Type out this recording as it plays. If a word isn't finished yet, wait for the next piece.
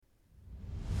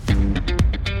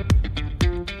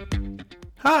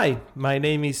Hi, my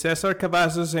name is Cesar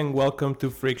Cavazos and welcome to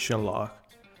Friction Log.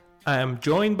 I am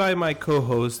joined by my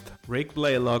co-host Rick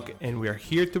Blaylock and we are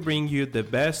here to bring you the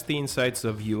best insights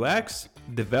of UX,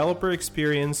 developer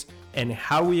experience, and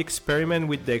how we experiment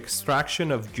with the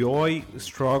extraction of joy,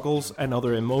 struggles, and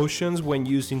other emotions when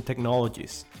using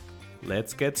technologies.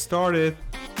 Let's get started.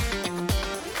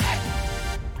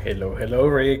 Hello,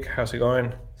 Rick. How's it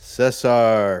going?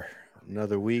 Cesar,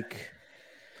 another week,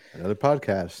 another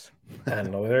podcast.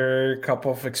 Another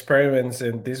couple of experiments,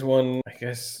 and this one, I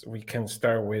guess we can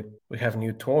start with we have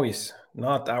new toys.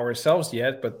 Not ourselves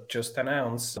yet, but just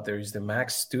announced. There is the Mac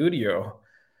Studio.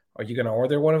 Are you gonna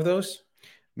order one of those?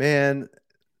 Man,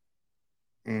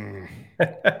 That's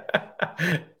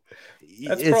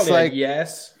it's probably a like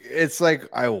yes.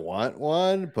 I want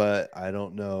one, but I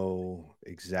don't know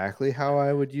exactly how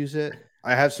I would use it.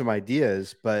 I have some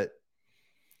ideas, but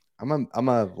I'm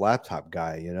a laptop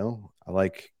guy, I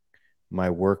like my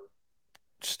work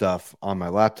stuff on my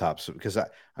laptop. So because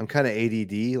I'm kind of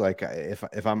ADD, like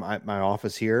if I'm at my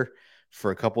office here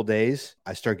for a couple days,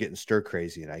 I start getting stir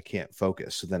crazy and I can't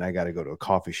focus. So then I got to go to a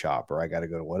coffee shop or I got to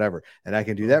go to whatever, and I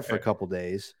can do that for a Okay. couple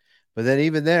days. But then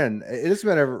even then, it doesn't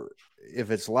matter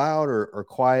if it's loud or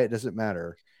quiet. It doesn't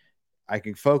matter. I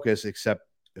can focus, except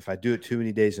if I do it too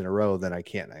many days in a row, then I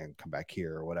can't. I can come back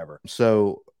here or whatever.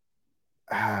 So,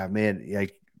 man,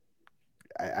 like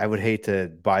I would hate to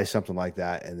buy something like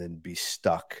that and then be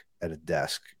stuck at a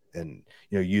desk and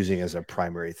using it as a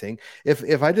primary thing.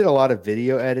 If I did a lot of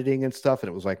video editing and stuff and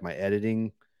it was like my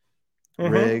editing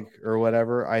Mm-hmm. rig or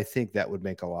whatever, I think that would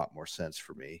make a lot more sense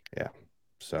for me. Yeah.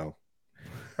 So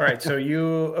All right. So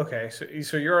you okay?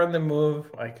 So you're on the move.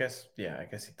 I guess. Yeah. I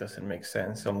guess it doesn't make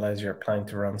sense unless you're planning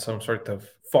to run some sort of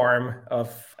farm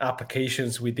of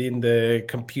applications within the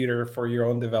computer for your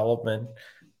own development.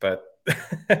 But it's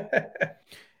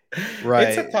a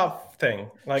right. tough thing.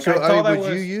 Like I So I thought mean, I would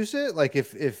you was. use it? Like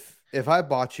if I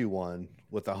bought you one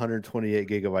with 128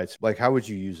 gigabytes, like how would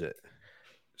you use it?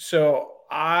 So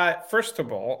I first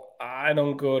of all, I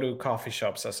don't go to coffee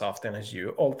shops as often as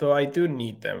you, although I do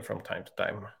need them from time to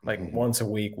time. Like Mhm. once a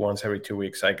week, once every 2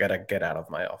 weeks, I gotta get out of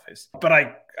my office. But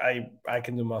I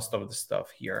can do most of the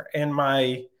stuff here. And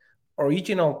my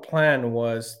original plan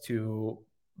was to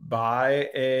buy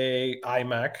a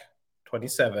iMac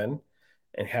 27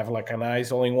 and have like a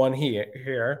nice only one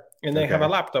here and then have a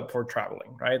Okay. laptop for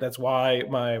traveling, right? That's why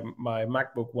my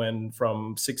MacBook went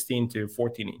from 16 to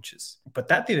 14 inches. But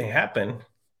that didn't happen.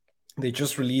 They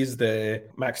just released the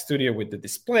Mac Studio with the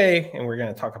display, and we're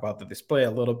going to talk about the display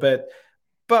a little bit.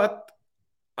 But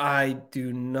I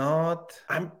do not.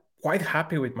 I'm quite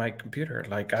happy with my computer.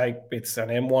 Like it's an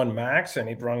M1 Max, and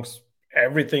it runs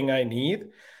everything I need.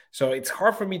 So it's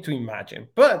hard for me to imagine.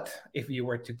 But if you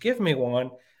were to give me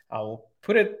one, I'll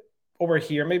put it over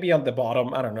here, maybe on the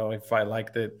bottom. I don't know if I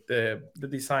like the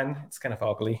design. It's kind of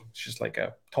ugly. It's just like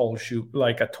a tall shoe,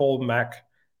 like a tall Mac,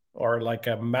 or like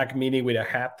a Mac Mini with a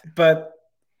hat. But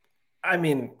I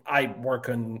mean, I work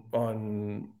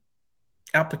on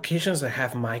applications that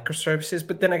have microservices,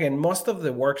 but then again, most of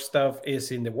the work stuff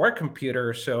is in the work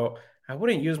computer, so I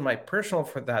wouldn't use my personal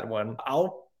for that one.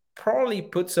 I'll probably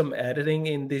put some editing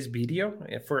in this video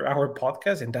for our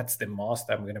podcast, and that's the most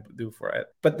I'm going to do for it.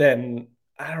 But then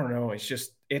I don't know,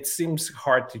 it seems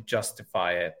hard to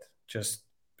justify it just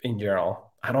in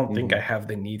general. I don't think I Mhm. have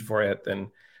the need for it, and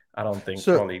I don't think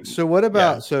So probably, so what yeah.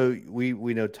 about so we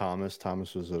know Thomas.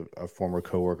 Thomas was a former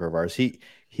coworker of ours.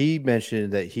 He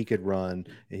mentioned that he could run,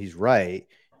 and he's right.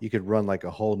 You could run like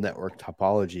a whole network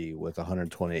topology with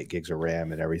 128 gigs of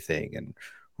RAM and everything, and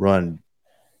run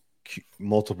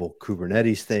multiple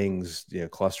Kubernetes things,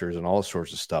 clusters and all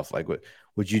sorts of stuff. Like, what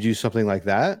would you do something like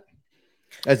that?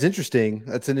 That's interesting.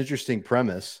 That's an interesting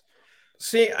premise.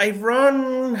 See, I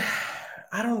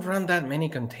don't run that many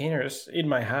containers in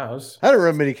my house. I don't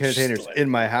run many Just containers in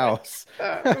my house.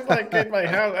 like in my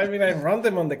house. I mean, I run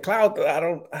them on the cloud, but I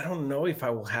don't know if I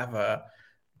will have a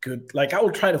good, like I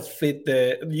will try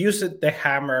to use the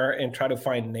hammer and try to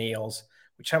find nails,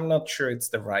 which I'm not sure it's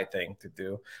the right thing to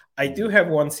do. I do Mhm. have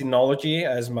one Synology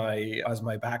as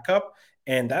my backup,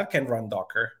 and that can run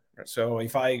Docker. So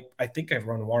if I think I've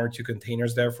run one or two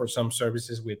containers there for some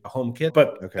services with HomeKit,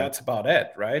 but Okay. that's about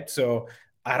it, right? So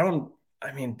I don't.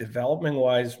 I mean, development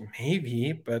wise,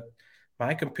 maybe, but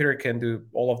my computer can do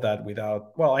all of that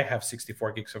without, well, I have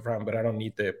 64 gigs of RAM, but I don't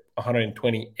need the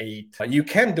 128. You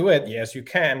can do it, yes, you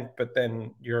can, but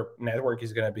then your network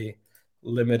is going to be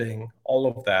limiting all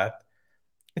of that.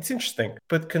 It's interesting.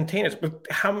 But containers, but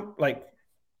how, like,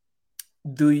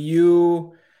 do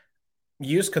you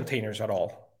use containers at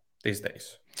all these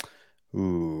days?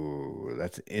 Ooh,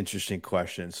 that's an interesting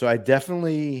question. So I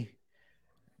definitely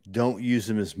don't use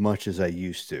them as much as I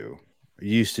used to. I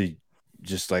used to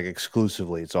just like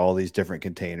exclusively, it's all these different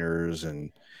containers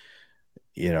and,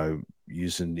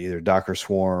 using either Docker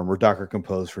Swarm or Docker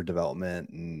Compose for development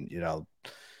and,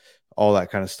 all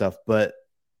that kind of stuff. But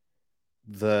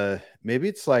maybe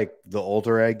it's like the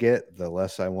older I get, the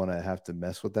less I want to have to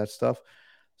mess with that stuff.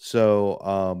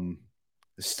 So,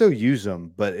 still use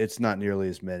them, but it's not nearly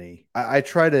as many. I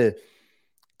try to,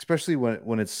 especially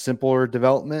when it's simpler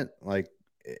development, like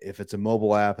if it's a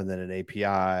mobile app and then an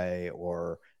API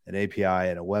or an API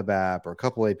and a web app or a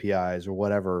couple APIs or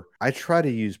whatever, I try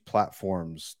to use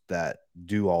platforms that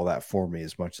do all that for me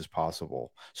as much as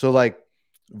possible. So like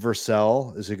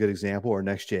Vercel is a good example, or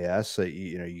Next.js. So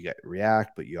you get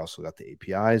React, but you also got the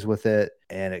APIs with it,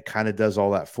 and it kind of does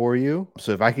all that for you.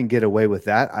 So if I can get away with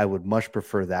that, I would much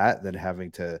prefer that than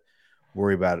having to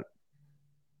worry about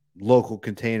local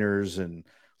containers and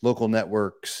local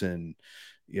networks and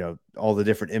all the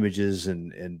different images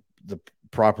and the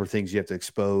proper things you have to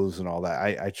expose and all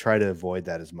that. I try to avoid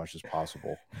that as much as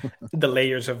possible. The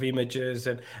layers of images.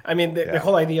 And I mean, the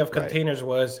whole idea of containers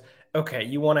was, okay,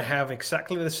 you want to have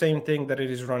exactly the same thing that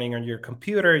it is running on your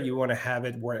computer. You want to have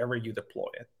it wherever you deploy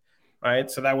it,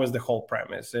 right? So that was the whole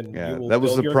premise. And yeah, you will that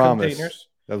was build the your promise. containers.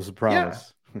 That was the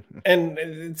promise. Yeah. And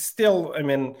it's still, I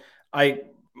mean,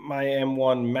 my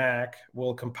M1 Mac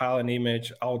will compile an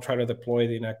image. I'll try to deploy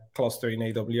it in a cluster in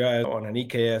AWS on an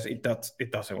EKS.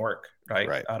 It doesn't work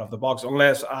right out of the box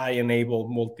unless I enable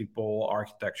multiple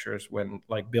architectures when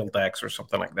like BuildX or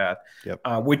something like that. Yep.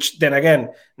 Which then again,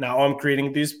 now I'm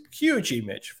creating this huge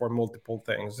image for multiple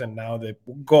things, and now the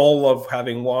goal of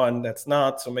having one that's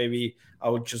not. So maybe I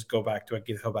would just go back to a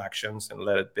GitHub Actions and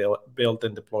let it build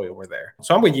and deploy over there.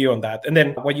 So I'm with you on that. And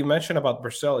then what you mentioned about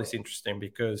Vercel is interesting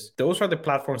because those are the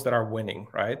platforms that are winning,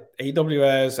 right?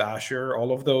 AWS, Azure,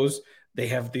 all of those, they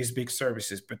have these big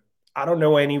services. But I don't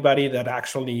know anybody that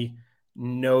actually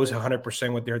knows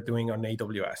 100% what they're doing on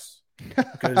AWS.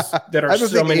 Because there are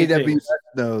so many AWS things.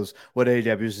 knows what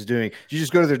AWS is doing. You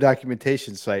just go to their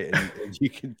documentation site and you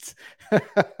can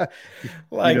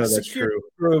like that's true.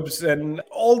 Groups and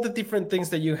all the different things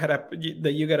that you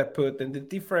gotta put, and the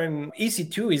different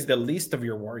EC2 is the least of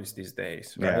your worries these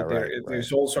days, right? Yeah,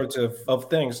 there's all sorts of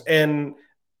things, and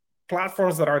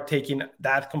platforms that are taking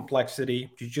that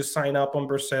complexity. You just sign up on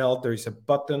Vercel. There is a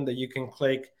button that you can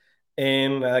click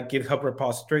in a GitHub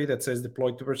repository that says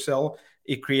deploy to Vercel.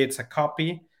 It creates a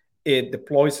copy, it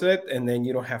deploys it, and then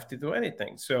you don't have to do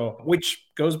anything. So, which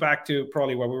goes back to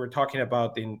probably what we were talking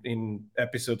about in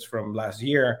episodes from last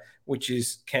year, which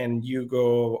is, can you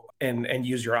go and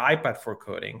use your iPad for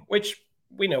coding? Which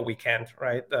we know we can't,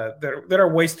 right? There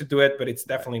are ways to do it, but it's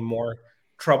definitely more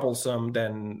troublesome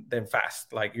than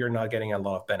fast. Like, you're not getting a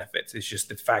lot of benefits. It's just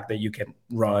the fact that you can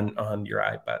run on your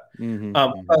iPad.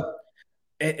 But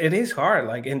it is hard.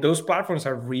 Like, and those platforms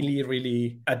are really,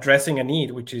 really addressing a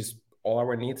need, which is all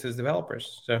our needs as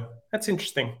developers. So that's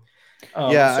interesting.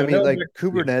 I mean, like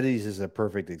Kubernetes is a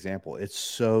perfect example. It's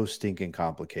so stinking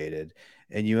complicated,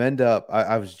 and you end up.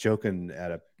 I was joking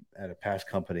at a past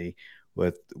company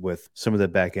with some of the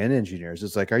back end engineers.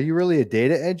 It's like, are you really a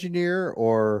data engineer,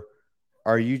 or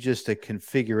are you just a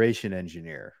configuration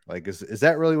engineer? Like, is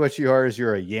that really what you are? Is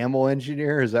you're a YAML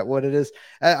engineer? Is that what it is?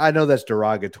 I know that's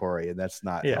derogatory and that's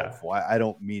not helpful. I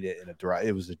don't mean it in a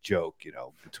it was a joke,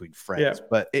 between friends,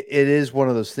 but it is one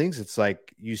of those things. It's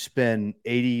like you spend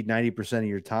 80-90% of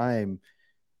your time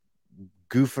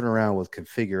goofing around with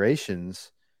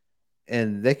configurations,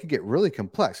 and they can get really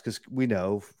complex because we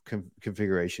know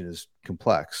configuration is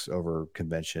complex over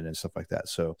convention and stuff like that.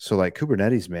 So like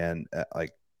Kubernetes, man,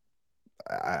 like,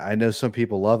 I know some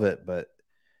people love it, but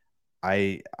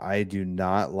I do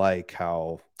not like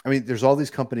how, I mean, there's all these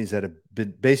companies that have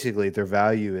been, basically their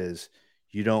value is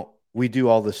we do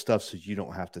all this stuff so you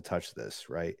don't have to touch this,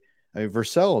 right? I mean,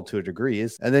 Vercel to a degree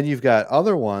is, and then you've got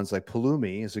other ones like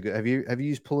Pulumi is a good. Have you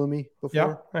used Pulumi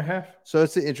before? Yeah, I have. So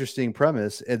it's an interesting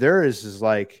premise, and there is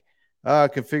like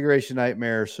configuration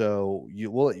nightmare. So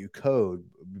we'll let you code.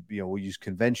 We'll use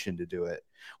convention to do it,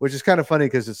 which is kind of funny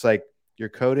because it's like, you're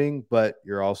coding, but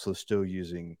you're also still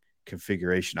using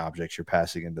configuration objects you're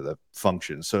passing into the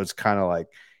function. So it's kind of like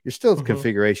you're still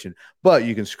configuration, but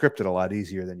you can script it a lot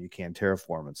easier than you can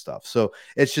Terraform and stuff. So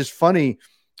it's just funny.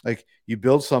 Like, you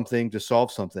build something to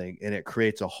solve something and it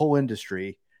creates a whole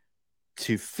industry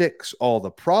to fix all the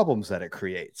problems that it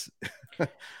creates.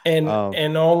 and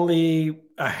only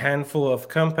a handful of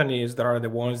companies that are the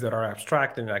ones that are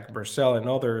abstracting, like Vercel and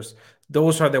others,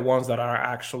 those are the ones that are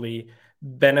actually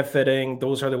benefiting.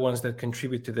 Those are the ones that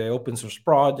contribute to the open source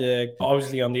project.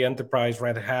 Obviously, on the enterprise,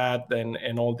 Red Hat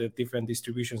and all the different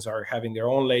distributions are having their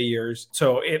own layers.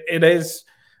 So it is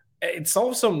It's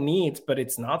also neat, but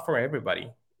it's not for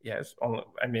everybody. Yes,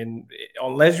 I mean,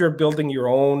 unless you're building your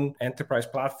own enterprise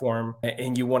platform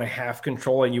and you want to have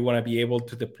control and you want to be able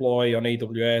to deploy on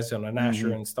AWS and on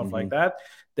Azure and stuff like that,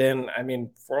 then I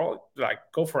mean, for all, like,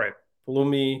 go for it.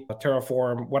 Pulumi,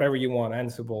 Terraform, whatever you want,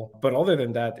 Ansible. But other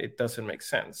than that, it doesn't make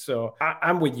sense. So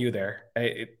I'm with you there.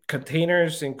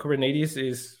 Containers in Kubernetes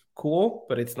is cool,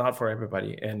 but it's not for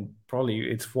everybody, and probably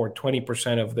it's for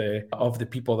 20% of the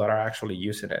people that are actually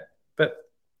using it. But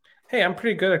hey, I'm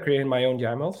pretty good at creating my own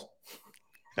YAMLs.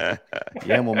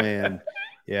 YAML man.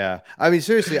 Yeah. I mean,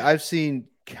 seriously, I've seen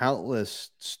countless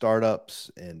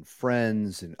startups and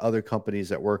friends and other companies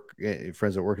that work,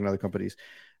 friends that work in other companies.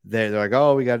 They're like,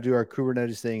 oh, we got to do our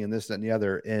Kubernetes thing and this, that, and the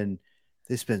other. And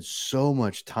they spend so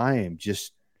much time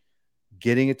just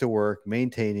getting it to work,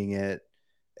 maintaining it.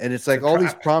 And it's like all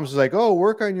these promises like, oh,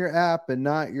 work on your app and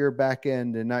not your back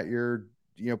end and not your,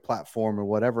 platform or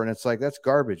whatever. And it's like, that's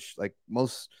garbage. Like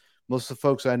most of the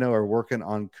folks I know are working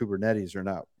on Kubernetes are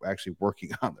not actually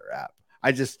working on their app.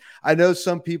 I know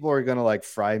some people are going to like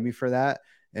fry me for that.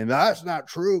 And that's not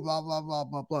true, blah, blah, blah,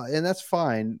 blah, blah. And that's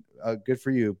fine. Good for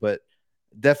you. But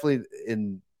definitely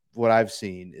in what I've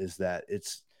seen is that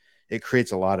it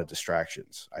creates a lot of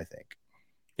distractions, I think.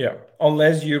 Yeah.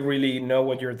 Unless you really know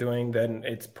what you're doing, then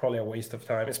it's probably a waste of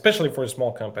time, especially for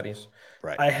small companies.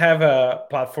 Right. I have a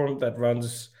platform that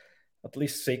runs at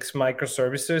least 6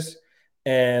 microservices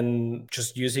and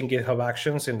just using GitHub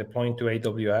Actions and deploying to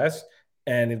AWS,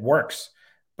 and it works.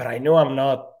 But I know I'm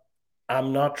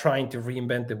not trying to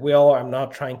reinvent the wheel. I'm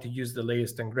not trying to use the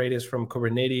latest and greatest from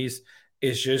Kubernetes.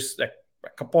 It's just a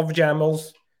couple of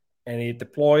YAMLs, and it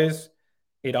deploys,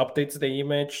 it updates the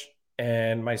image,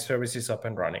 and my service is up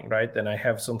and running, right? And I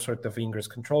have some sort of ingress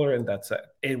controller, and that's it.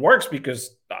 It works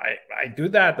because I do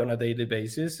that on a daily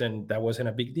basis, and that wasn't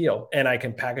a big deal. And I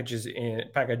can package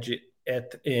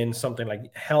it in something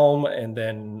like Helm and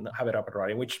then have it up and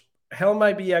running, which Helm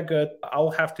might be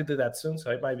I'll have to do that soon. So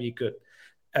it might be a good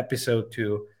episode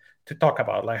to talk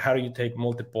about, like, how do you take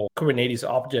multiple Kubernetes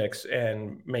objects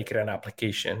and make it an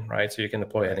application, right? So you can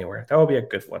deploy anywhere. That would be a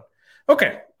good one.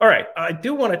 Okay. All right. I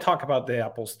do want to talk about the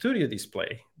Apple Studio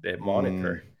display, the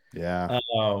monitor. Yeah.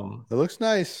 It looks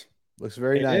nice. Looks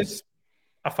very nice. Is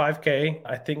a 5K.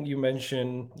 I think you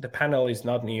mentioned the panel is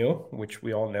not new, which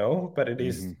we all know, but it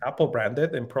is Apple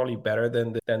branded and probably better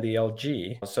than the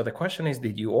LG. So the question is,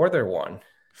 did you order one?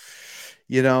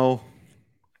 So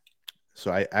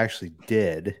I actually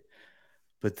did,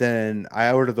 but then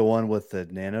I ordered the one with the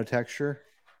nano texture.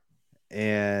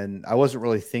 And I wasn't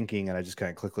really thinking, and I just kind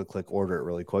of click, order it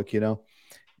really quick, And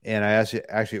I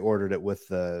actually ordered it with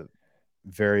the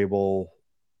variable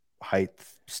height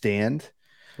stand.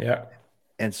 Yeah.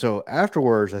 And so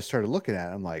afterwards, I started looking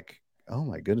at it. I'm like, oh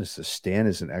my goodness, the stand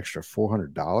is an extra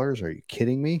 $400. Are you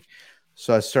kidding me?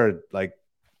 So I started like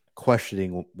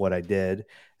questioning what I did.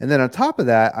 And then on top of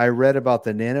that, I read about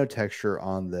the nano texture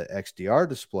on the XDR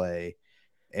display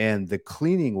and the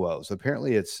cleaning woes.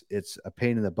 Apparently it's a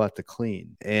pain in the butt to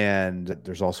clean. And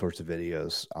there's all sorts of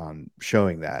videos on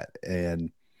showing that.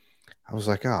 And I was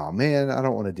like, oh man, I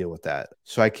don't want to deal with that.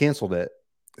 So I canceled it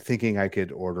thinking I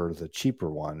could order the cheaper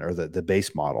one or the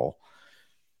base model.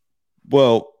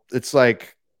 Well, it's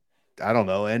like, I don't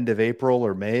know, end of April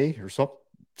or May or something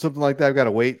like that. I've got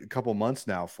to wait a couple months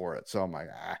now for it. So I'm like,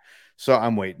 so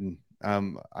I'm waiting.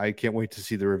 I can't wait to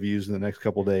see the reviews in the next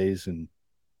couple days and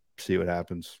see what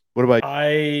happens. What about you?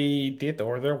 I did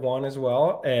order one as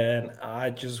well, and I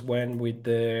just went with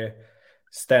the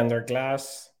standard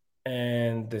glass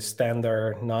and the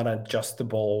standard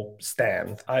non-adjustable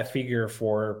stand. I figure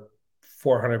for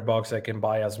 $400 I can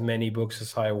buy as many books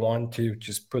as I want to,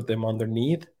 just put them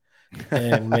underneath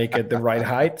and make it the right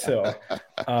height. So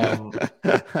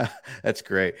that's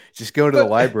great. Just go to the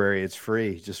library. It's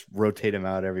free. Just rotate them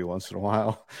out every once in a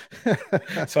while.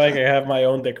 So I can have my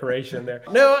own decoration there.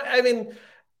 No, I mean,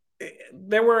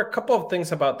 there were a couple of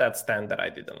things about that stand that I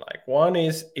didn't like. One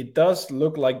is it does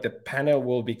look like the panel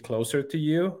will be closer to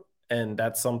you. And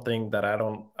that's something that I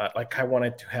don't like. I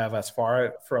wanted to have as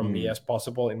far from me as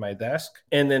possible in my desk.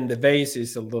 And then the vase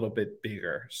is a little bit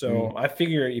bigger. So I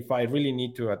figure if I really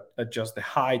need to adjust the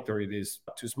height or it is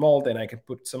too small, then I can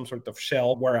put some sort of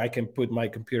shelf where I can put my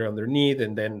computer underneath.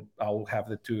 And then I'll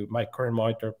have my current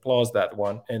monitor plus that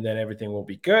one. And then everything will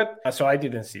be good. So I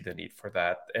didn't see the need for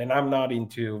that. And I'm not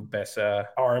into BESA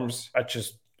arms. I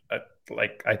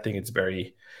think it's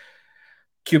very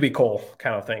cubicle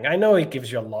kind of thing. I know it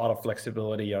gives you a lot of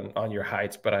flexibility on your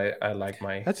heights, but I like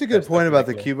my. That's a good point about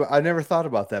the cubicle. I never thought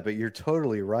about that, but you're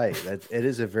totally right. It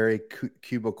is a very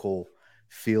cubicle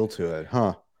feel to it,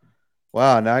 huh?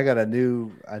 Wow, now I got a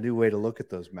new way to look at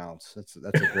those mounts. That's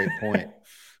a great point.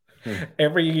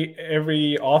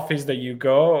 Every office that you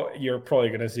go, you're probably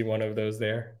gonna see one of those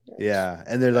there. Yeah,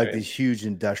 and they're I like mean, these huge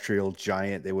industrial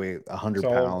giant. They weigh a it's hundred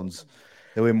all pounds.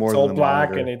 They weigh it's more than all the black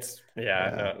and monitor. it's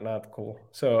yeah, Yeah. not cool.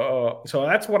 So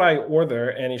that's what I order,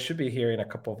 and it should be here in a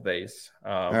couple of days.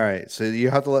 All right. So you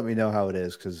have to let me know how it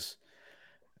is because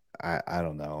I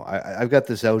don't know. I've got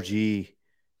this LG.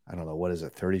 I don't know what is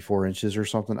it, 34 inches or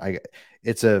something.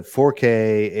 It's a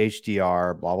 4K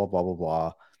HDR. Blah blah blah blah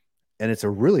blah, and it's a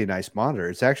really nice monitor.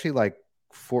 It's actually like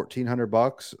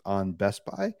 $1,400 on Best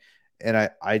Buy, and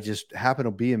I just happened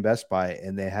to be in Best Buy,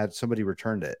 and they had somebody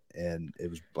returned it, and it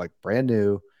was like brand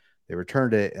new. They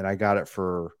returned it, and I got it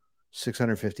for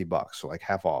 $650, so like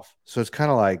half off. So it's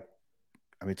kind of like,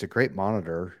 I mean, it's a great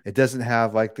monitor. It doesn't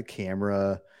have like the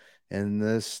camera and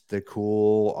the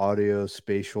cool audio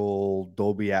spatial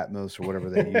Dolby Atmos or whatever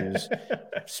they use,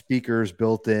 speakers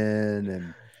built in,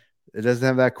 and it doesn't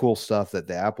have that cool stuff that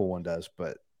the Apple one does,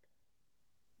 but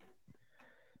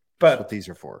that's what But these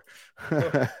are for.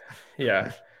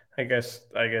 yeah, I guess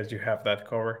you have that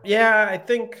cover. Yeah, I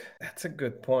think that's a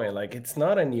good point. Like it's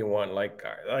not a new one. Like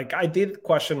I did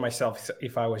question myself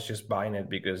if I was just buying it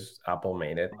because Apple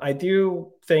made it. I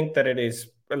do think that it is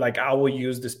like I will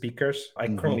use the speakers. I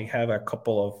Hmm. currently have a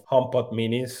couple of HomePod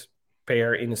minis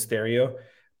pair in stereo,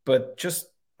 but just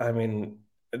I mean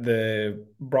the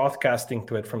broadcasting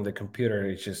to it from the computer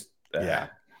is just Yeah.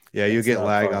 Yeah, you'll it's get not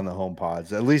lag fun. on the home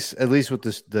pods. At least with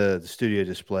the studio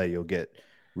display, you'll get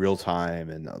real time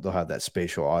and they'll have that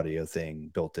spatial audio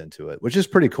thing built into it, which is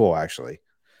pretty cool actually.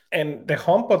 And the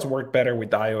HomePods work better with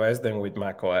iOS than with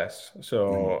macOS. Mhm.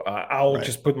 So I'll Right.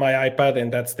 just put my iPad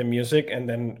and that's the music, and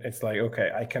then it's like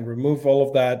okay, I can remove all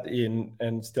of that in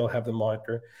and still have the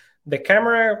monitor. The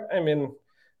camera, I mean,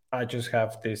 I just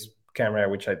have this camera,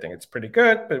 which I think it's pretty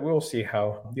good, but we'll see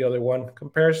how the other one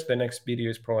compares. The next video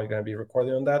is probably going to be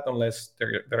recorded on that, unless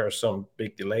there are some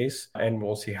big delays, and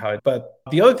we'll see how it. But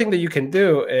the other thing that you can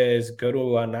do is go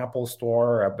to an Apple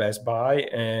store or a Best Buy,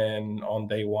 and on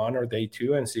day one or day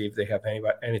two, and see if they have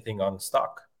anything on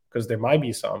stock, because there might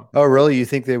be some. Oh, really? You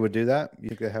think they would do that? You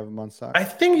think they have them on stock? I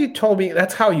think you told me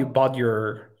that's how you bought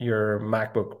your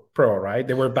MacBook Pro, right?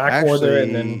 They were back order,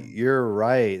 and Actually, then you're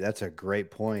right. That's a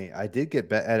great point. I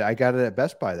got it at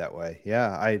Best Buy that way. Yeah,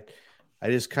 I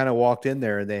just kind of walked in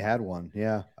there and they had one.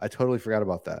 Yeah, I totally forgot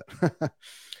about that.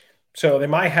 so they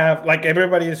might have like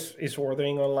everybody is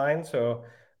ordering online, so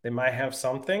they might have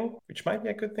something, which might be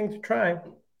a good thing to try.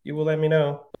 You will let me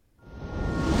know.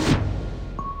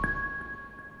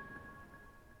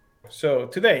 So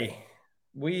today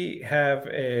we have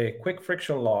a quick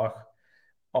friction log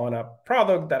on a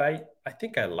product that I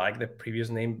think I like the previous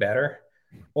name better.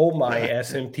 Oh my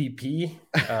SMTP.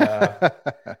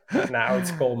 Now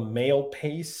it's called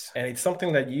MailPace, and it's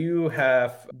something that you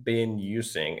have been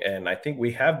using, and I think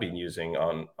we have been using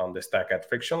on the Stack at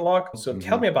Friction Log. So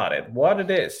tell Hmm. me about it. What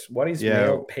it is? What is Yeah,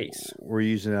 MailPace? we're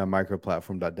using a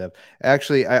microplatform.dev.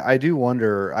 Actually, I do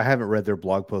wonder, I haven't read their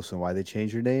blog post on why they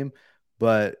changed their name,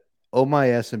 but oh my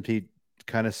SMP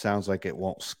kind of sounds like it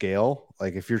won't scale.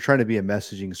 Like if you're trying to be a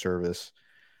messaging service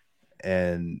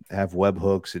and have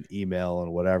webhooks and email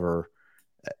and whatever,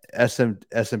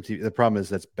 SMT, the problem is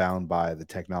that's bound by the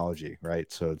technology,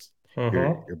 right? So it's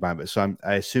Mm-hmm. you're bound by. So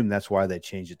I assume that's why they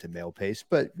changed it to mail pace,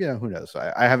 but who knows?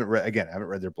 I haven't read, again, I haven't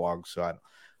read their blog, so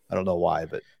I don't know why,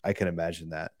 but I can imagine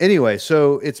that. Anyway,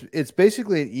 so it's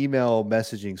basically an email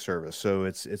messaging service. So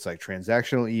it's like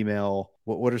transactional email.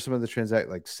 What are some of the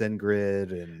like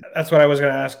SendGrid and That's what I was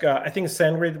going to ask. I think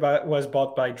SendGrid was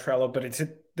bought by Trello, but it's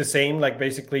the same. Like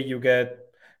basically, you get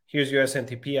here's your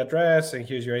SMTP address, and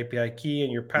here's your API key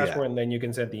and your yeah, password, and then you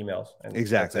can send emails, and that's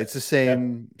exactly. it. It's the Yep.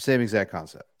 same exact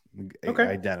concept. Okay.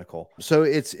 Identical. So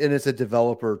it's a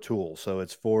developer tool. So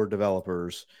it's for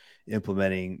developers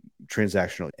implementing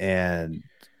transactional and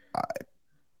I,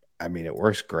 I mean it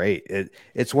works great.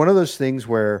 It's one of those things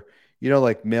where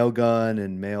like Mailgun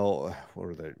and Mail what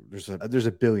are they? There's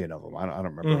a billion of them. I don't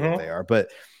remember what they Mm-hmm. are, but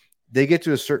they get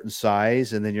to a certain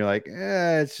size and then you're like,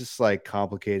 it's just like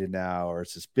complicated now, or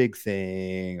it's this big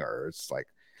thing, or it's like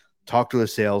talk to a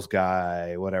sales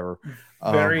guy, whatever.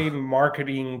 Um, Very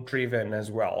marketing driven as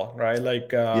well, right?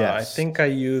 Like I yes. think I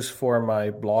use for my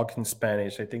blog in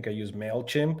Spanish, I think I use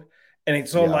MailChimp, and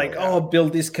it's all Yeah, oh like, yeah. oh,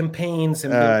 build these campaigns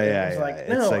and build, and Yeah, it's yeah. like, It's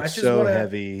no, like I just so want to.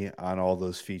 heavy on all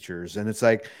those features. And it's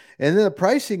like, and then the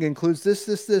pricing includes this.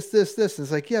 And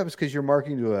it's like, yeah, it's because you're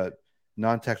marketing to a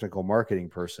non-technical marketing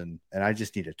person. And I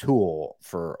just need a tool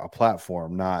for a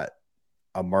platform, not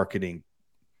a marketing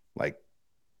like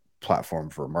platform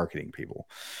for marketing people.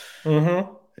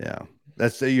 Mm-hmm. Yeah.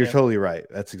 You're Yeah. totally right.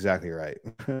 That's exactly right.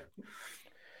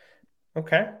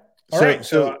 Okay. All So right.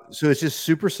 So so so it's just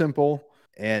super simple,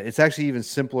 and it's actually even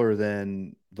simpler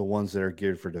than the ones that are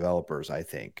geared for developers, I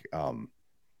think.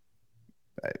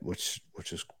 Which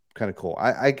is kind of cool.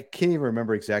 I can't even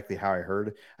remember exactly how I heard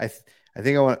it. I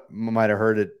think might have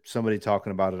heard it somebody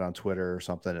talking about it on Twitter or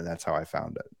something, and that's how I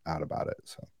found out about it.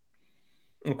 So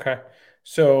okay.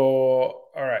 So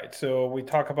all right. So we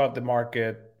talk about the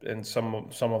market and some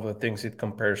of the things it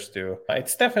compares to.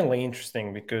 It's definitely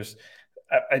interesting because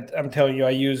I'm telling you,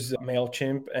 I use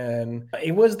MailChimp and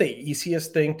it was the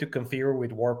easiest thing to configure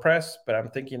with WordPress, but I'm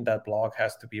thinking that blog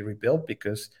has to be rebuilt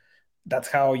because that's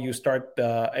how you start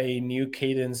a new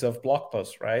cadence of blog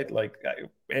posts, right? Like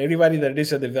anybody that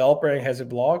is a developer and has a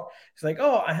blog, it's like,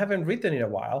 oh, I haven't written in a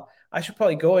while. I should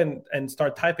probably go and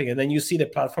start typing. And then you see the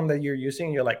platform that you're using,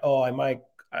 and you're like, oh,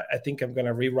 I think I'm going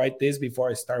to rewrite this before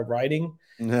I start writing.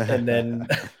 And then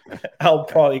I'll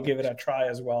probably give it a try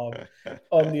as well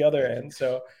on the other end.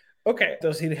 So, okay,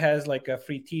 does it has like a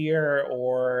free tier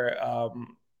or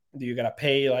do you gotta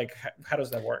pay? Like, how does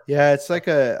that work? yeah, it's like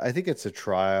I think it's a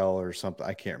trial or something.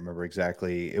 I can't remember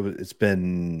exactly. It's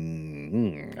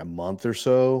been a month or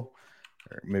so,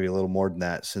 or maybe a little more than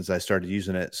that since I started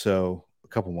using it. So a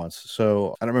couple months.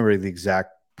 So I don't remember the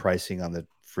exact pricing on the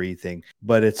free thing,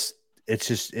 but it's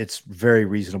very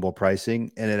reasonable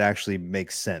pricing, and it actually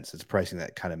makes sense. It's pricing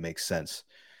that kind of makes sense,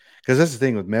 because that's the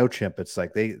thing with MailChimp. It's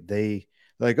like they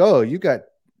like, oh, you got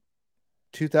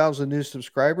 2,000 new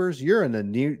subscribers, you're in a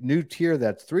new tier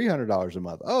that's $300 a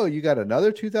month. Oh, you got another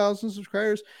 2,000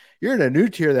 subscribers, you're in a new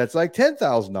tier that's like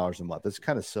 $10,000 a month. It's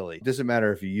kind of silly. It doesn't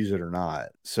matter if you use it or not.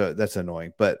 So that's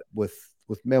annoying. But with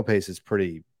MailPace, it's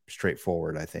pretty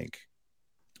straightforward, I think.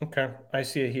 Okay, I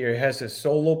see it here. It has a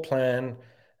solo plan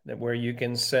where you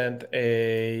can send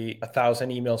a thousand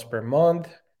emails per month.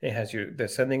 It has the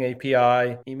sending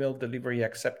API, email delivery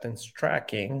acceptance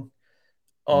tracking,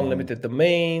 Mm-hmm. unlimited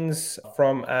domains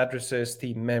from addresses,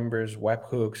 team members,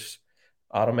 webhooks,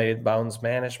 automated bounds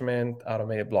management,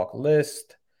 automated block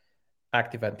list,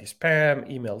 active anti-spam,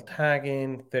 email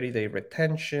tagging, 30-day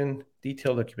retention,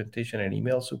 detailed documentation, and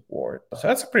email support. So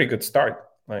that's a pretty good start.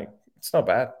 Like, it's not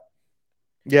bad.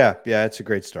 Yeah, it's a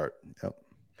great start. Yep.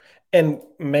 And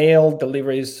mail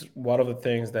delivery is one of the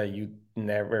things that you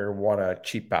never want to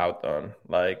cheap out on.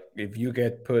 Like if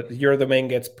your domain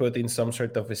gets put in some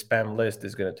sort of a spam list,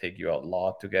 it's going to take you a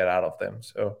lot to get out of them.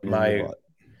 So In the butt.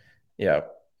 yeah,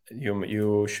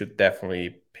 you should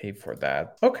definitely pay for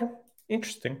that. Okay,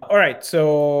 interesting. All right,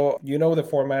 so you know the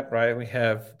format, right? We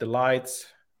have the lights,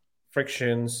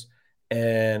 frictions,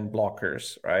 and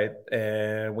blockers, right?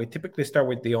 And we typically start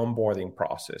with the onboarding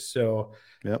process. So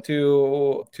Yep.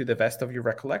 to the best of your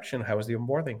recollection, how was the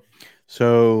onboarding?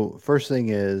 So first thing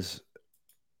is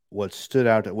what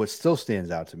still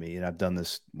stands out to me, and I've done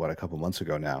this a couple months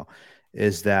ago now,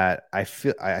 is that I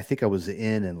think I was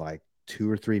in like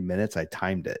 2 or 3 minutes. I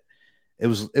timed it. It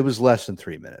was less than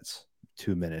 3 minutes,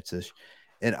 2 minutes ish.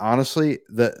 And honestly,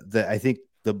 I think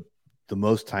the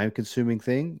most time consuming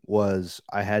thing was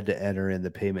I had to enter in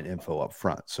the payment info up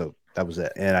front. So that was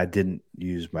it. And I didn't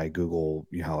use my Google,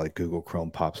 like Google Chrome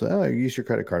pops. Oh, use your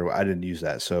credit card. I didn't use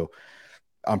that. So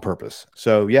on purpose.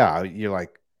 So yeah, you're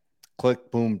like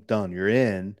click, boom, done. You're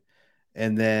in.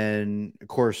 And then, of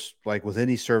course, like with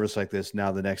any service like this,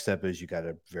 now the next step is you got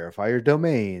to verify your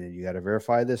domain and you got to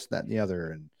verify this, that, and the other,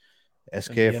 and The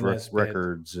SKF DNS bit.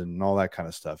 records and all that kind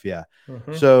of stuff. Yeah.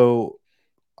 Mm-hmm. So,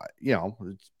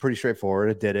 it's pretty straightforward.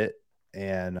 It did it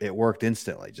and it worked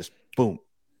instantly. Just boom,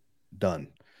 done.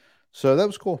 So that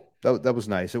was cool. That was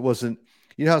nice. It wasn't,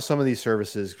 how some of these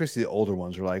services, especially the older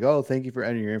ones, are like, oh, thank you for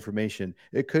entering your information.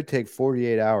 It could take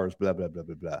 48 hours, blah, blah, blah,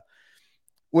 blah, blah.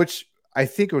 Which I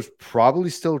think was probably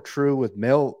still true with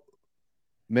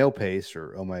MailPace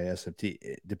or Oh My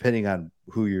SMT, depending on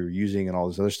who you're using and all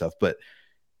this other stuff. But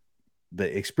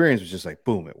the experience was just like,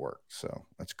 boom, it worked. So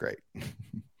that's great.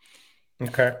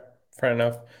 Okay, fair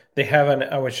enough.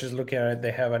 I was just looking at it,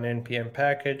 they have an NPM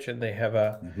package and they have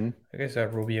Mm-hmm. I guess a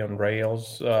Ruby on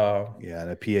Rails Yeah, and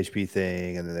a PHP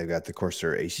thing, and then they've got the course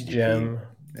their HTTP gem.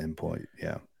 endpoint.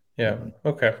 Yeah. Yeah, Mm-hmm.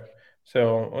 okay.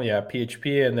 So yeah,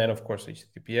 PHP and then of course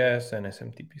HTTPS and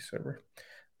SMTP server.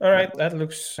 All Yeah. right, that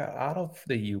looks out of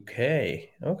the UK.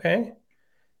 Okay,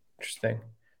 interesting.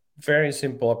 Very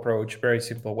simple approach, very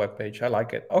simple web page. I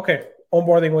like it. Okay,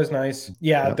 onboarding was nice.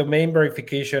 Yeah, Yep. domain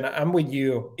verification. I'm with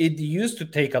you. It used to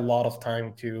take a lot of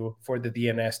time for the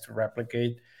DNS to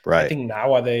replicate. I Right. think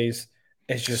nowadays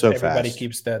It's just So everybody fast.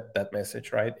 keeps that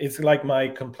message, right? It's like my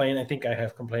complaint. I think I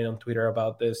have complained on Twitter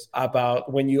about this,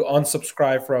 about when you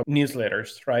unsubscribe from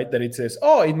newsletters, right? That it says,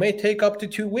 "Oh, it may take up to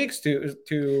 2 weeks to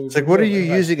It's like, what are remove." you And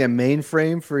like, using a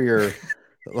mainframe for your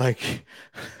like?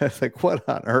 It's like, what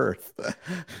on earth?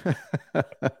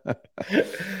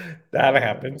 that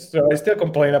happens. So I still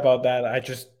complain about that.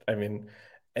 I mean,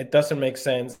 it doesn't make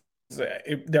sense.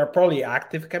 There are probably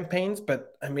active campaigns,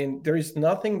 but I mean, there is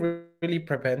nothing really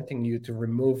preventing you to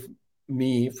remove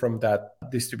me from that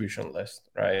distribution list,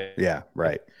 right? Yeah,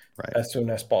 right, right. As soon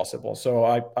as possible. So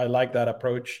I like that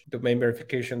approach. Domain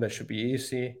verification, that should be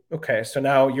easy. Okay, so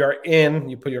now you're in,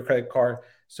 you put your credit card.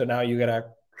 So now you gotta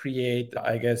create,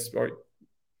 I guess, or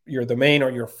your domain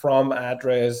or your from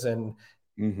address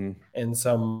Hmm. and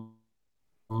some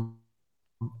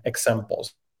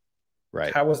examples.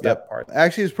 Right. How was Yep. that part?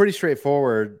 Actually, it's pretty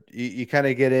straightforward. You kind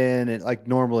of get in and like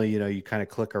normally, you kind of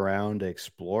click around to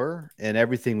explore, and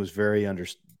everything was very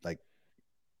like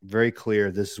very clear.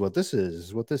 This is what this is. This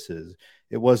is what this is.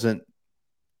 It wasn't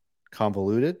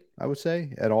convoluted, I would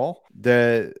say, at all.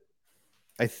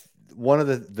 One of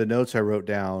the notes I wrote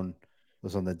down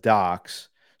was on the docs.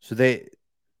 So they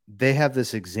have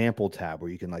this example tab where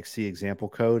you can like see example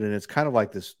code, and it's kind of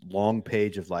like this long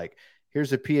page of like,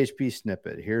 here's a PHP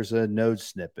snippet, here's a node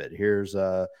snippet, here's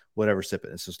a whatever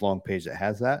snippet. It's this long page that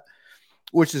has that,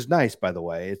 which is nice, by the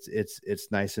way. It's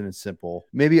nice and it's simple.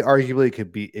 Maybe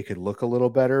arguably it could look a little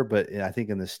better, but I think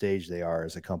in the stage they are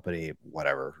as a company,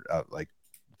 whatever, like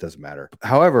doesn't matter.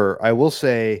 However, I will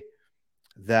say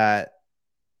that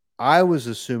I was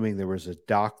assuming there was a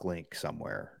doc link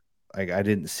somewhere. I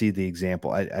didn't see the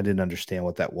example. I didn't understand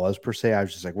what that was per se. I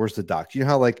was just like, where's the doc? You know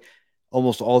how like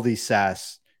almost all these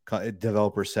SaaS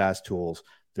developer SaaS tools,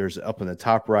 there's up in the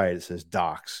top right, it says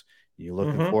docs. You're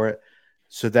looking Mm-hmm. for it.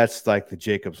 So that's like the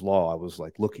Jacob's Law. I was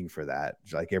like looking for that,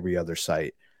 like every other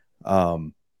site.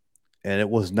 And it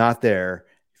was not there.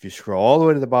 If you scroll all the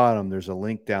way to the bottom, there's a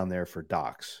link down there for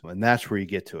docs, and that's where you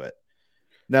get to it.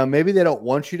 Now, maybe they don't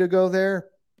want you to go there.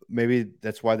 Maybe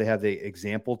that's why they have the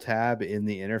example tab in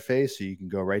the interface, so you can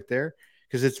go right there,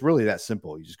 because it's really that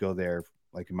simple. You just go there.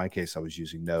 Like in my case, I was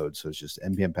using Node, so it's just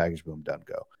npm package, boom, done,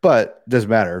 go. But it doesn't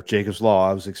matter. Jacob's Law,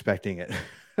 I was expecting it.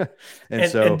 And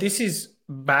And so, this is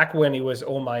back when it was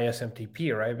all my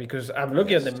SMTP, right? Because I'm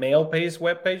looking at the yes. MailPace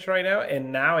webpage right now,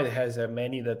 and now it has a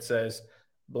menu that says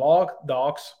blog,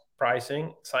 docs,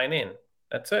 pricing, sign in.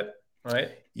 That's it,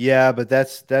 right? Yeah, but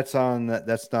that's on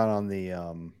that's not on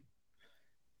the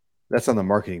that's on the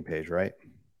marketing page, right?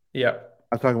 Yeah.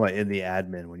 I'm talking about in the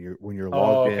admin when you're Oh,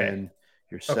 logged okay. in,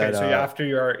 you're Okay, set so up. after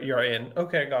you're in.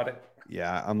 Okay, got it.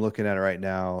 Yeah, I'm looking at it right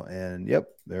now, and yep,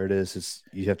 there it is.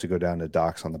 You have to go down to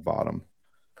docs on the bottom.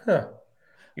 Huh.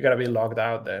 You gotta be logged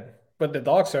out then. But the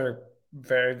docs are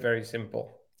very, very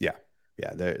simple. Yeah,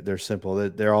 yeah, they're simple.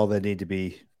 They're all they need to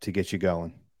be to get you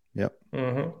going. Yep.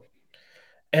 Hmm.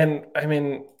 And I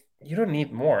mean, you don't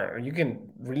need more. You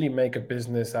can really make a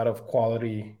business out of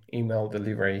quality email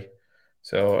delivery.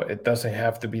 So it doesn't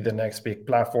have to be the next big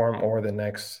platform or the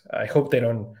next. I hope they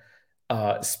don't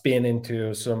spin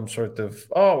into some sort of,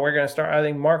 oh, we're going to start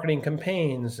adding marketing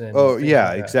campaigns Oh and things yeah,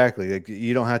 like that. exactly. Like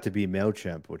you don't have to be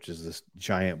Mailchimp, which is this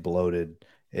giant bloated.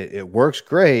 It works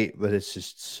great, but it's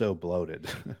just so bloated.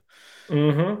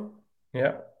 Mm-hmm.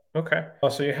 Yeah. Okay.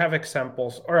 So you have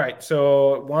examples. All right.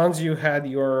 So once you had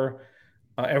your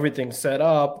everything set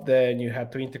up, then you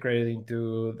had to integrate it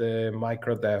into the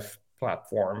microdev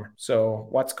platform. So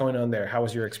what's going on there? How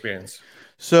was your experience?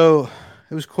 So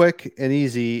it was quick and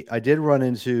easy. I did run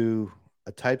into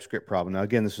a TypeScript problem. Now,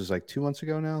 again, this was like 2 months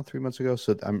ago now, 3 months ago.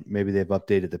 So maybe they've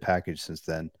updated the package since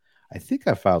then. I think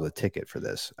I filed a ticket for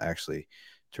this actually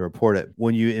to report it.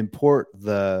 When you import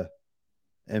the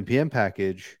NPM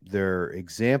package, their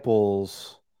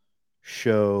examples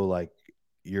show like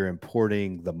you're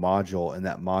importing the module, and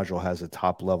that module has a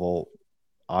top level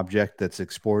object that's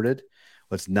exported.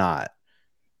 Well, it's not.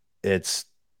 It's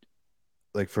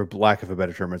like, for lack of a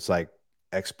better term, it's like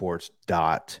exports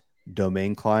dot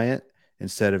domain client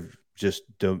instead of just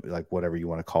like whatever you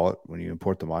want to call it when you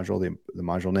import the module, the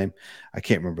module name. I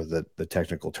can't remember the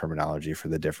technical terminology for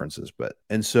the differences, but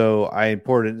and so I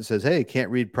imported it and it says, hey, can't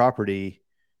read property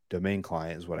domain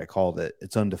client is what I called it.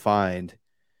 It's undefined.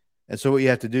 And so what you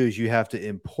have to do is you have to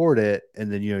import it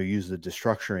and then use the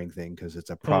destructuring thing because it's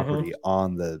a property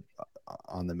Mm-hmm.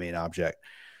 on the main object.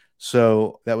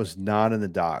 So that was not in the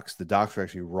docs. The docs are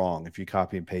actually wrong. If you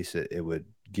copy and paste it, it would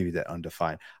give you that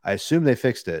undefined. I assume they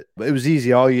fixed it, but it was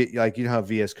easy. All you like, how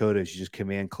VS Code is, you just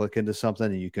command click into something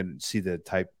and you can see the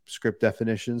TypeScript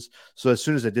definitions. So as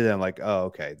soon as I did that, I'm like, oh,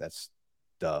 okay, that's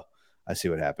duh. I see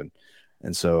what happened.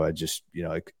 And so I just,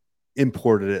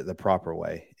 imported it the proper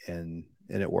way, and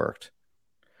it worked.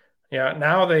 Yeah,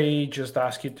 now they just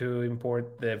ask you to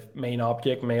import the main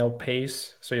object, mail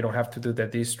pace, so you don't have to do the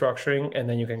destructuring, and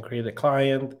then you can create a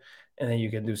client, and then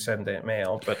you can do send the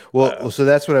mail. But Well, so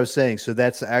that's what I was saying. So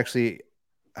that's actually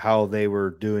how they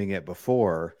were doing it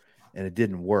before, and it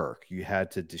didn't work. You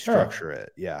had to huh, destructure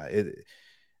it. Yeah,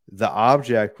 the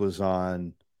object was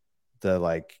on the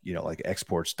like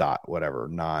exports dot whatever,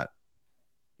 not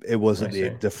it I wasn't the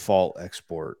see. default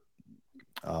export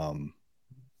um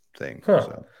thing. Huh,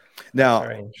 So that's now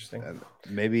very interesting. It's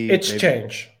maybe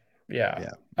changed, yeah, yeah,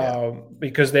 yeah.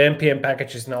 because the npm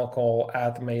package is now called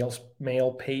add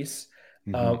mail pace,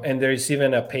 Hmm. and there is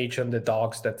even a page on the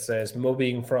docs that says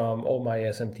moving from oh my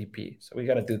smtp. So we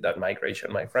got to do that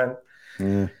migration, my friend.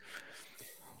 Yeah,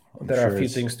 I'm There are a sure few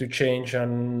it's things to change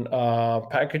on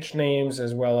package names,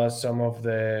 as well as some of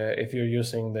the, if you're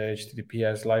using the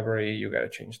HTTPS library, you got to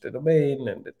change the domain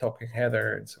and the token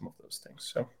header and some of those things.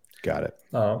 So, got it.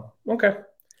 okay,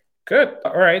 good.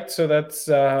 All right. So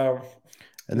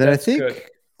And then I that's good. think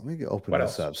let me open What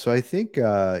this else? up. So I think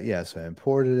yeah, so I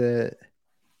imported it.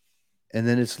 And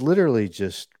then it's literally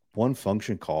just one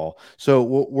function call. So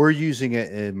we're using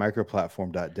it in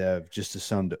microplatform.dev just to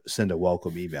send a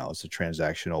welcome email. It's a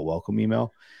transactional welcome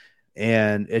email.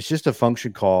 And it's just a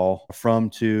function call from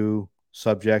to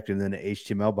subject and then an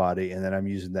HTML body. And then I'm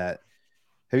using that.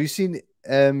 Have you seen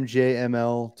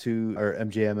MJML to or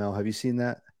MJML? Have you seen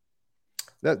that?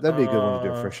 That'd be a good one to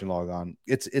do a Uh, friction log on.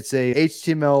 It's a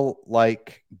HTML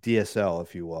like DSL,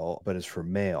 if you will, but it's for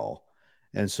mail.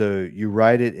 And so you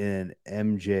write it in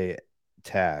MJML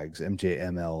tags,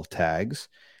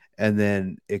 and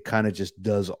then it kind of just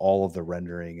does all of the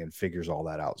rendering and figures all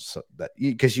that out. So that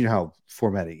because you know how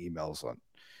formatting emails on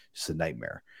just a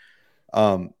nightmare.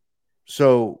 Um,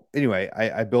 so anyway,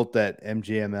 I built that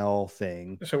MJML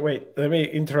thing. so wait, let me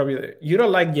interrupt you. You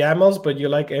don't like YAMLs, but you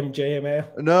like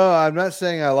MJML? No, I'm not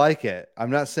saying I like it. I'm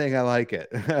not saying I like it.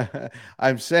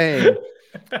 I'm saying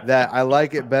that I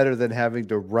like it better than having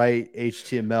to write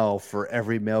HTML for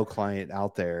every mail client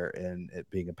out there and it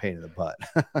being a pain in the butt.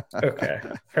 Okay,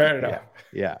 fair Yeah, enough.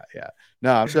 yeah.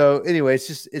 No, so anyway,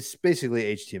 it's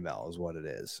basically HTML is what it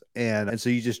is. And so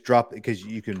you just drop it because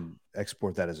you can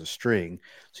export that as a string.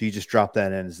 So you just drop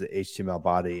that in as the HTML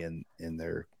body in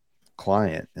their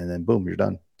client and then boom, you're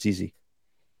done. It's easy.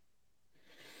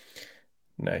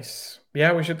 Nice.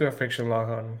 Yeah, we should do a friction log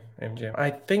on MGM. I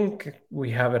think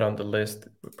we have it on the list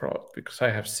because I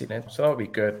have seen it. So that'll be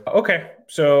good. Okay.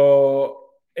 So,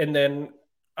 and then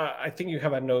I think you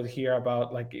have a note here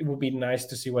about like it would be nice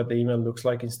to see what the email looks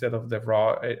like instead of the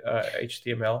raw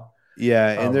HTML.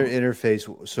 Yeah, in their Um,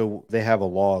 interface, so they have a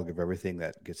log of everything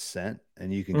that gets sent,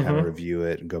 and you can kind of mhm. review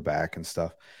it and go back and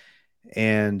stuff.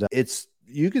 And it's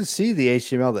you can see the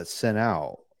HTML that's sent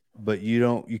out, but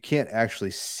you can't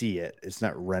actually see it. It's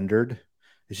not rendered.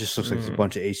 It just looks like there's a Mm.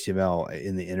 bunch of HTML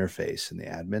in the interface in the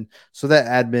admin. So that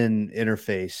admin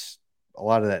interface, a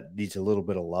lot of that needs a little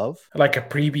bit of love. Like a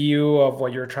preview of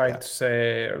what you're trying Yeah. to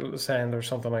say or send or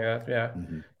something like that. Yeah.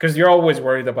 Hmm. Because you're always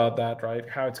worried about that, right?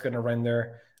 How it's going to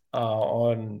render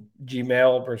on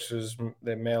Gmail versus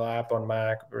the Mail app on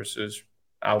Mac versus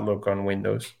Outlook on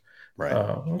Windows. Right.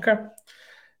 Okay.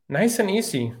 Nice and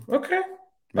easy. Okay.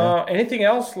 Yeah. Anything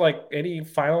else? Like any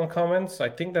final comments? I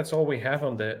think that's all we have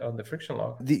on the friction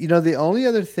log. The only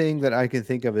other thing that I can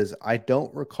think of is I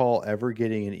don't recall ever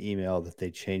getting an email that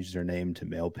they changed their name to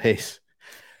MailPace.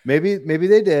 Maybe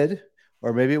they did,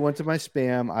 or maybe it went to my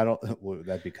spam. I don't. Well,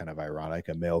 that'd be kind of ironic.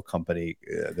 A mail company,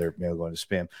 their mail going to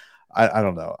spam. I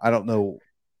don't know. I don't know,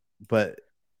 but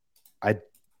I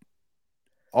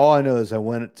all I know is I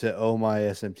went to Oh My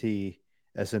SMTP,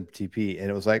 and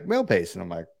it was like MailPace, and I'm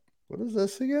like, what is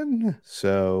this again?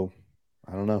 So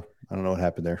I don't know. I don't know what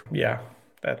happened there. Yeah,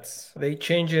 that's they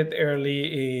changed it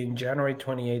early in January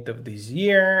 28th of this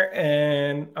year,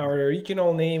 and our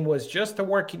original name was just a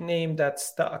working name that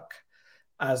stuck.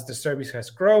 As the service has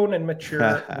grown and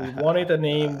matured, we wanted a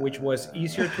name which was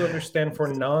easier to understand for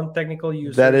non-technical That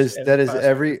users is and that is faster to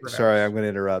every sorry, I'm pronounce. going to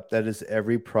interrupt. That is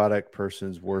every product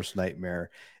person's worst nightmare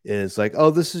is like,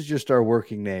 oh, this is just our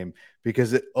working name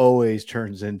because it always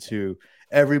turns into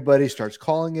everybody starts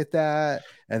calling it that,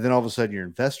 and then all of a sudden your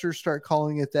investors start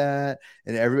calling it that,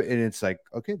 and it's like,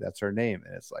 okay, that's our name,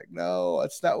 and it's like, no,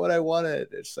 that's not what I wanted.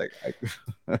 It's like,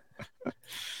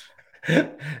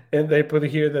 And they put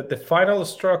here that the final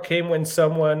straw came when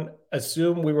someone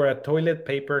assumed we were a toilet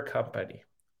paper company.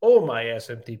 Oh my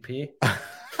SMTP.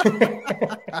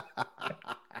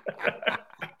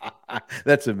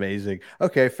 That's amazing.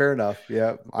 Okay, fair enough.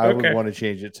 Yeah, I would Okay. want to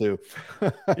change it too.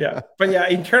 Yeah, but yeah,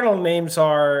 internal names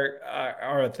are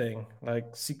a thing.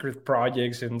 Like secret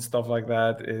projects and stuff like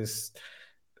that is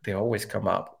they always come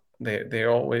up. They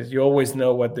always you always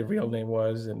know what the real name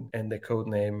was and the code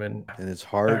name and And it's all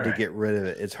hard to right. get rid of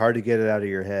it. It's hard to get it out of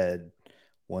your head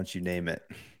once you name it.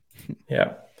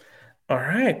 Yeah. All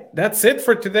right. That's it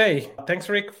for today. Thanks,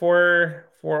 Rick, for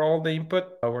all the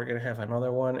input. We're gonna have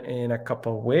another one in a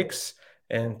couple of weeks.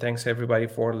 And thanks everybody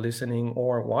for listening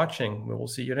or watching. We will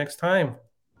see you next time.